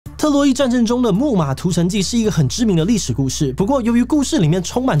特洛伊战争中的木马屠城记是一个很知名的历史故事，不过由于故事里面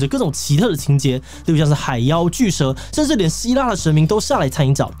充满着各种奇特的情节，例如像是海妖、巨蛇，甚至连希腊的神明都下来掺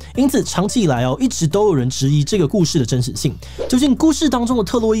一脚，因此长期以来一直都有人质疑这个故事的真实性。究竟故事当中的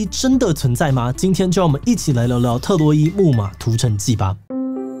特洛伊真的存在吗？今天就让我们一起来聊聊特洛伊木马屠城记吧。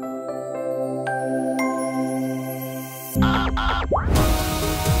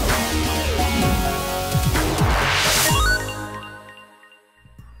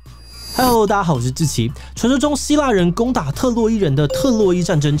Hello， 大家好，我是志祺。传说中希腊人攻打特洛伊人的特洛伊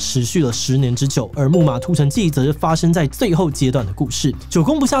战争持续了10年之久，而木马屠城记则是发生在最后阶段的故事。久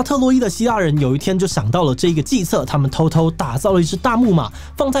攻不下特洛伊的希腊人有一天就想到了这个计策，他们偷偷打造了一只大木马，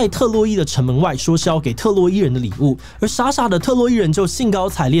放在特洛伊的城门外，说是要给特洛伊人的礼物。而傻傻的特洛伊人就兴高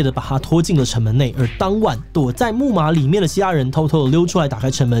采烈的把它拖进了城门内。而当晚躲在木马里面的希腊人偷偷的溜出来，打开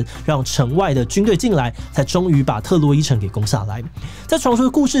城门，让城外的军队进来，才终于把特洛伊城给攻下来。在传说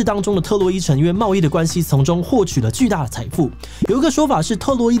故事当中的特洛伊城因为贸易的关系，从中获取了巨大的财富。有一个说法是，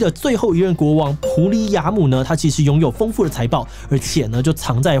特洛伊的最后一任国王普里亚姆呢，他其实拥有丰富的财宝，而且呢就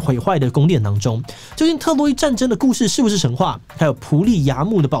藏在毁坏的宫殿当中。究竟特洛伊战争的故事是不是神话？还有普里亚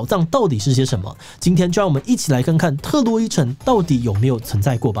姆的宝藏到底是些什么？今天就让我们一起来看看特洛伊城到底有没有存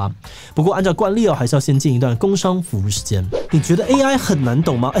在过吧。不过按照惯例还是要先进一段工商服务时间。你觉得 AI 很难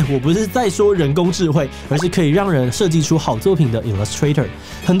懂吗？我不是在说人工智慧，而是可以让人设计出好作品的 Illustrator。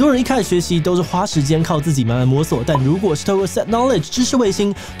很多人一开始学习都是花时间靠自己慢慢摸索，但如果是透过 Set Knowledge 知识卫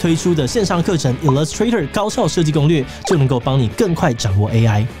星推出的线上课程 Illustrator 高效设计攻略，就能够帮你更快掌握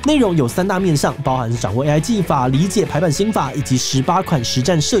AI。内容有3大面向，包含掌握 AI 技法、理解排版心法以及18款实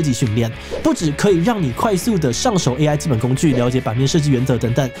战设计训练。不只可以让你快速的上手 AI 基本工具，了解版面设计原则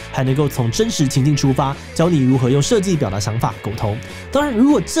等等，还能够从真实情境出发，教你如何用设计表达想法、沟通。当然，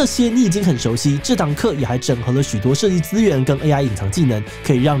如果这些你已经很熟悉，这堂课也还整合了许多设计资源跟 AI 隐藏技能，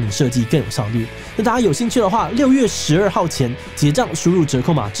可以让你设计更有效率。那大家有兴趣的话，6月12号前结账输入折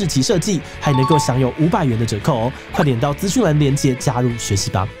扣码志祺设计，还能够享有500元的折扣哦！快点到资讯栏连结加入学习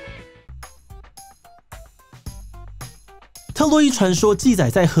吧。特洛伊传说记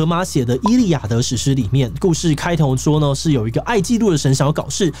载在荷马写的《伊利亚德》史诗里面，故事开头说呢，是有一个爱嫉妒的神想要搞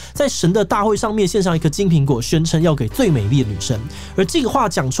事，在神的大会上面献上一颗金苹果，宣称要给最美丽的女神。而这个话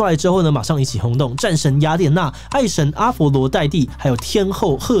讲出来之后呢，马上引起轰动，战神雅典娜、爱神阿佛罗代蒂，还有天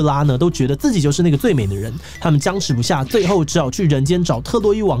后赫拉呢，都觉得自己就是那个最美的人。他们僵持不下，最后只好去人间找特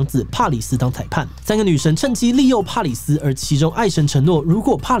洛伊王子帕里斯当裁判。3个女神趁机利诱帕里斯，而其中爱神承诺，如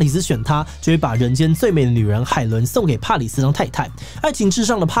果帕里斯选她，就会把人间最美的女人海伦送给帕里斯当太太。爱情至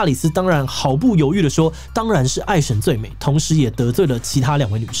上的帕里斯当然毫不犹豫的说，当然是爱神最美，同时也得罪了其他2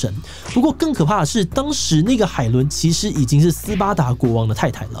位女神。不过更可怕的是，当时那个海伦其实已经是斯巴达国王的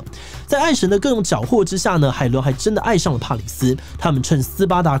太太了。在爱神的各种搅和之下呢，海伦还真的爱上了帕里斯。他们趁斯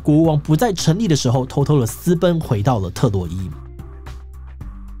巴达国王不在城里的时候，偷偷的私奔回到了特洛伊。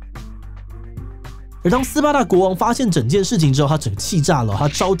而当斯巴达国王发现整件事情之后，他整个气炸了，他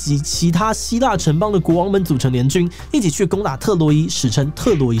召集其他希腊城邦的国王们组成联军，一起去攻打特洛伊，史称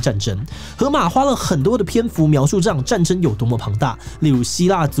特洛伊战争。荷马花了很多的篇幅描述这场战争有多么庞大，例如希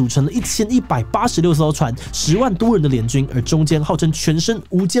腊组成了1186艘船，10万多人的联军，而中间号称全身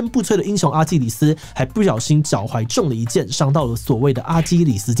无坚不摧的英雄阿基里斯，还不小心脚踝中了一箭，伤到了所谓的阿基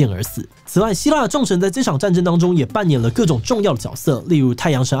里斯腱而死。此外，希腊的众神在这场战争当中也扮演了各种重要的角色，例如太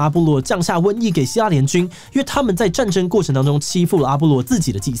阳神阿波罗降下瘟疫给希腊联军，因为他们在战争过程当中欺负了阿波罗自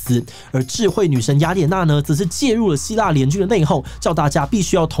己的祭司。而智慧女神雅典娜呢，则是介入了希腊联军的内讧，叫大家必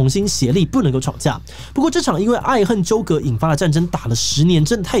须要同心协力，不能够吵架。不过这场因为爱恨纠葛引发的战争打了10年，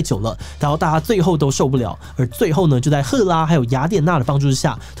真的太久了，然后大家最后都受不了。而最后呢，就在赫拉还有雅典娜的帮助之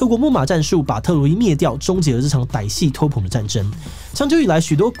下，透过木马战术把特洛伊灭掉，终结了这场歹戏拖棚的战争。长久以来，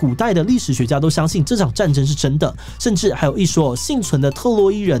许多古代的历史学家都相信这场战争是真的，甚至还有一说幸存的特洛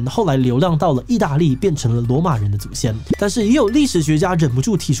伊人后来流浪到了意大利，变成了罗马人的祖先。但是也有历史学家忍不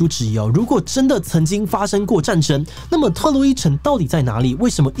住提出质疑如果真的曾经发生过战争，那么特洛伊城到底在哪里？为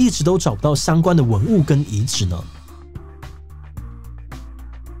什么一直都找不到相关的文物跟遗址呢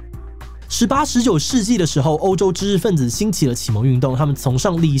？18、19世纪的时候，欧洲知识分子兴起了启蒙运动，他们崇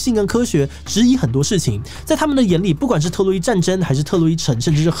尚理性跟科学，质疑很多事情。在他们的眼里，不管是特洛伊战争，还是特洛伊城，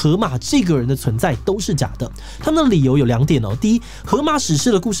甚至是荷马这个人的存在，都是假的。他们的理由有2点第一，荷马史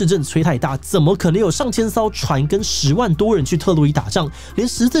诗的故事真的吹太大，怎么可能有上千艘船跟10万多人去特洛伊打仗？连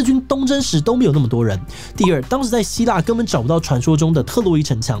十字军东征时都没有那么多人。第二，当时在希腊根本找不到传说中的特洛伊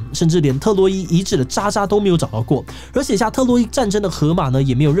城墙，甚至连特洛伊遗址的渣渣都没有找到过。而写下特洛伊战争的荷马呢，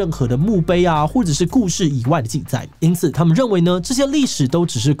也没有任何的墓碑碑啊，或者是故事以外的记载。因此，他们认为呢，这些历史都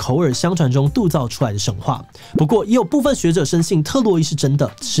只是口耳相传中杜造出来的神话。不过，也有部分学者深信特洛伊是真的，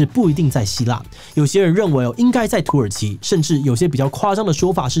只是不一定在希腊。有些人认为应该在土耳其，甚至有些比较夸张的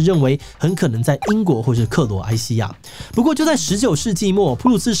说法是认为很可能在英国或是克罗埃西亚。不过，就在19世纪末，普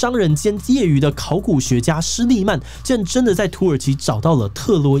鲁士商人兼业余的考古学家施利曼竟然真的在土耳其找到了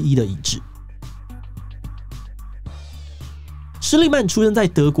特洛伊的遗址。施利曼出生在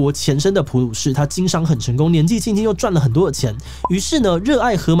德国前身的普鲁士，他经商很成功，年纪轻轻又赚了很多的钱。于是呢，热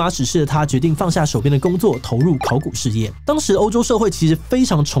爱荷马史诗的他决定放下手边的工作，投入考古事业。当时欧洲社会其实非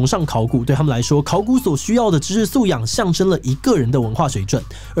常崇尚考古，对他们来说，考古所需要的知识素养象征了一个人的文化水准。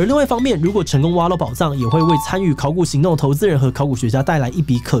而另外一方面，如果成功挖到宝藏，也会为参与考古行动的投资人和考古学家带来一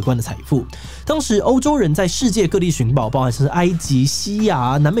笔可观的财富。当时欧洲人在世界各地寻宝，包含是埃及、西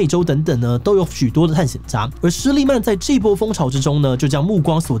亚、南美洲等等呢，都有许多的探险家。而施利曼在这波风潮之中呢，就将目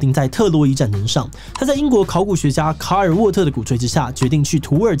光锁定在特洛伊战争上。他在英国考古学家卡尔沃特的鼓吹之下，决定去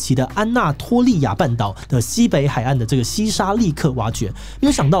土耳其的安纳托利亚半岛的西北海岸的这个西沙利克挖掘。没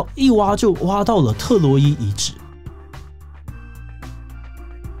有想到一挖就挖到了特洛伊遗址。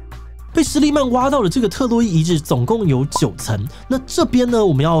被施利曼挖到的这个特洛伊遗址总共有9层。那这边呢，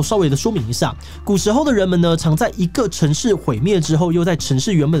我们要稍微的说明一下，古时候的人们呢，常在一个城市毁灭之后，又在城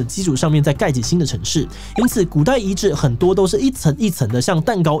市原本的基础上面再盖起新的城市。因此，古代遗址很多都是一层一层的，像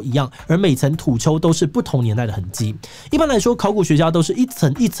蛋糕一样，而每层土丘都是不同年代的痕迹。一般来说，考古学家都是一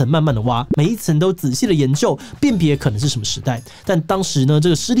层一层慢慢的挖，每一层都仔细的研究，辨别可能是什么时代。但当时呢，这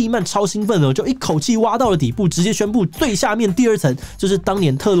个施利曼超兴奋了，就一口气挖到了底部，直接宣布最下面第2层就是当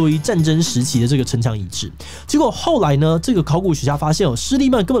年特洛伊战争时期的这个城墙遗址。结果后来呢，这个考古学家发现施利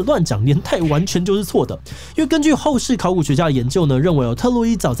曼根本乱讲，年代完全就是错的。因为根据后世考古学家的研究呢，认为特洛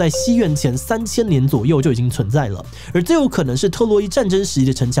伊早在西元前3000年左右就已经存在了，而最有可能是特洛伊战争时期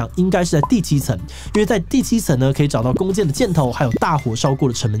的城墙应该是在第7层，因为在第7层呢可以找到弓箭的箭头，还有大火烧过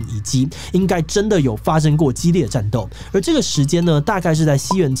的城门遗迹，应该真的有发生过激烈的战斗。而这个时间呢，大概是在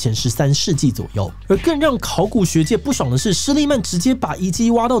西元前13世纪左右。而更让考古学界不爽的是，施利曼直接把遗迹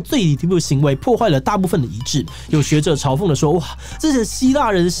挖到最底部的行为破坏了大部分的遗址。有学者嘲讽的说：“哇，之前希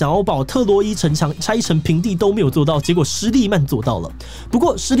腊人想要把特洛伊城墙拆成平地都没有做到，结果施利曼做到了。”不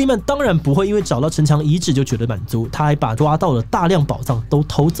过施利曼当然不会因为找到城墙遗址就觉得满足，他还把挖到的大量宝藏都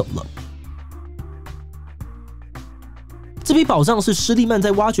偷走了。这批宝藏是施利曼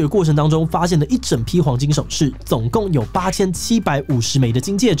在挖掘过程当中发现的一整批黄金首饰，总共有8750枚的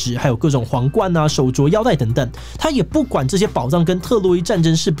金戒指，还有各种皇冠啊、手镯、腰带等等。他也不管这些宝藏跟特洛伊战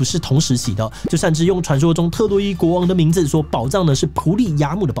争是不是同时期的，就擅自用传说中特洛伊国王的名字说宝藏呢是普里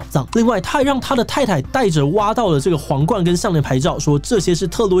亚姆的宝藏。另外，他还让他的太太带着挖到了这个皇冠跟项链牌照，说这些是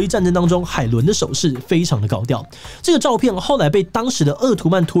特洛伊战争当中海伦的首饰，非常的高调。这个照片后来被当时的鄂图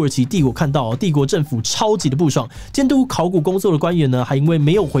曼土耳其帝国看到，帝国政府超级的不爽，监督考古工作的官员呢，还因为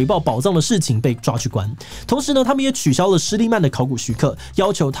没有回报宝藏的事情被抓去关。同时呢，他们也取消了施利曼的考古许可，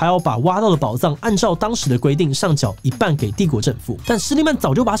要求他要把挖到的宝藏按照当时的规定上缴一半给帝国政府。但施利曼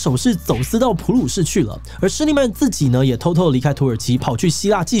早就把首饰走私到普鲁士去了，而施利曼自己呢，也偷偷离开土耳其，跑去希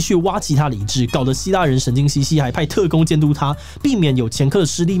腊继续挖其他的遗址，搞得希腊人神经兮兮，还派特工监督他，避免有前科的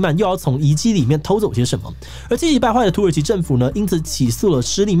施利曼又要从遗迹里面偷走些什么。而气急败坏的土耳其政府呢，因此起诉了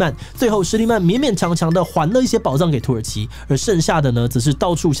施利曼。最后，施利曼勉勉强强的还了一些宝藏给土耳其，而剩下的呢，则是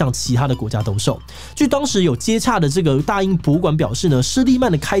到处向其他的国家兜售。据当时有接洽的这个大英博物馆表示呢，施利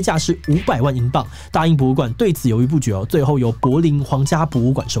曼的开价是500万英镑。大英博物馆对此犹豫不决，最后由柏林皇家博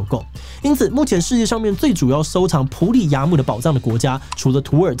物馆收购。因此，目前世界上面最主要收藏普里亚姆的宝藏的国家，除了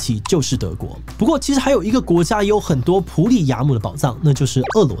土耳其就是德国。不过，其实还有一个国家也有很多普里亚姆的宝藏，那就是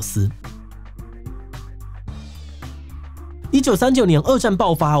俄罗斯。1939年，二战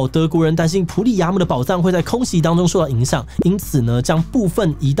爆发后，德国人担心普里亚姆的宝藏会在空袭当中受到影响，因此呢，将部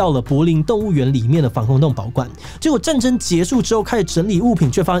分移到了柏林动物园里面的防空洞保管。结果战争结束之后，开始整理物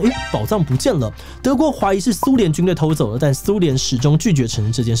品，却发现，宝藏不见了。德国怀疑是苏联军队偷走了，但苏联始终拒绝承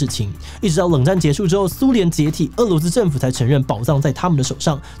认这件事情。一直到冷战结束之后，苏联解体，俄罗斯政府才承认宝藏在他们的手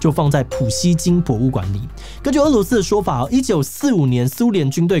上，就放在普希金博物馆里。根据俄罗斯的说法，1945年苏联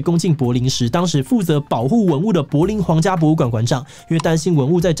军队攻进柏林时，当时负责保护文物的柏林皇家博物馆馆长，因为担心文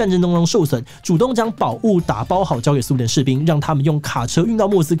物在战争中受损，主动将宝物打包好交给苏联士兵，让他们用卡车运到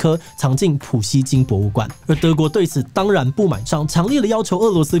莫斯科，藏进普希金博物馆。而德国对此当然不买账，强烈的要求俄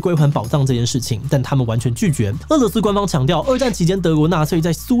罗斯归还宝藏这件事情，但他们完全拒绝。俄罗斯官方强调，二战期间德国纳粹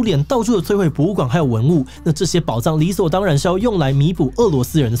在苏联到处的摧毁博物馆还有文物，那这些宝藏理所当然是要用来弥补俄罗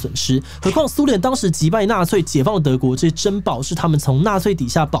斯人的损失。何况苏联当时击败纳粹，解放了德国，这些珍宝是他们从纳粹底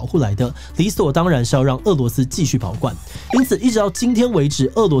下保护来的，理所当然是要让俄罗斯继续保管。因此一直到今天为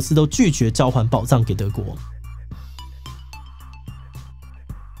止，俄罗斯都拒绝交还宝藏给德国。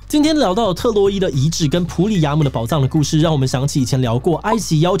今天聊到了特洛伊的遗址跟普里亚姆的宝藏的故事，让我们想起以前聊过埃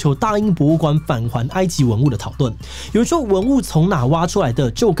及要求大英博物馆返还埃及文物的讨论。有人说文物从哪挖出来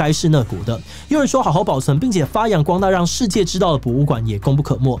的就该是那国的，有人说好好保存并且发扬光大让世界知道的博物馆也功不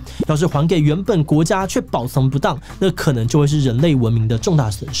可没。要是还给原本国家却保存不当，那可能就会是人类文明的重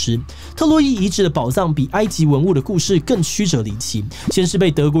大损失。特洛伊遗址的宝藏比埃及文物的故事更曲折离奇，先是被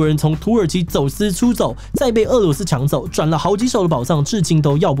德国人从土耳其走私出走，再被俄罗斯抢走，转了好几手的宝藏至今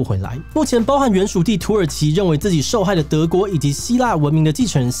都要不回来。目前包含原属地土耳其认为自己受害的德国以及希腊文明的继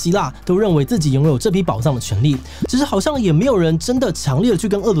承人希腊都认为自己拥有这批宝藏的权利，只是好像也没有人真的强烈的去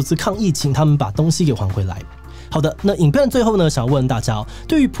跟俄罗斯抗议，请他们把东西给还回来。好的，那影片的最后呢，想要问大家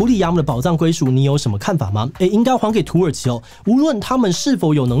对于普里亚姆的宝藏归属，你有什么看法吗？应该还给土耳其哦，无论他们是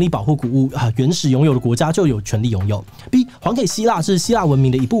否有能力保护古物原始拥有的国家就有权利拥有。B 还给希腊是希腊文明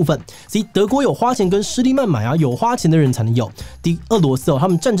的一部分。C 德国有花钱跟施利曼买有花钱的人才能有。D 俄罗斯他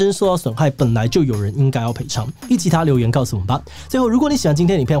们战争受到损害，本来就有人应该要赔偿。其他留言告诉我们吧。最后，如果你喜欢今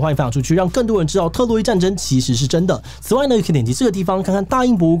天的影片，欢迎分享出去，让更多人知道特洛伊战争其实是真的。此外呢，也可以点击这个地方看看大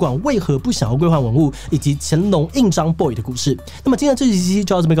英博物馆为何不想要归还文物，以及乾隆印章 boy 的故事。那么今天的这期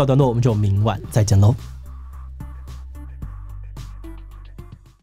就到这边告一段落，我们就明晚再见喽。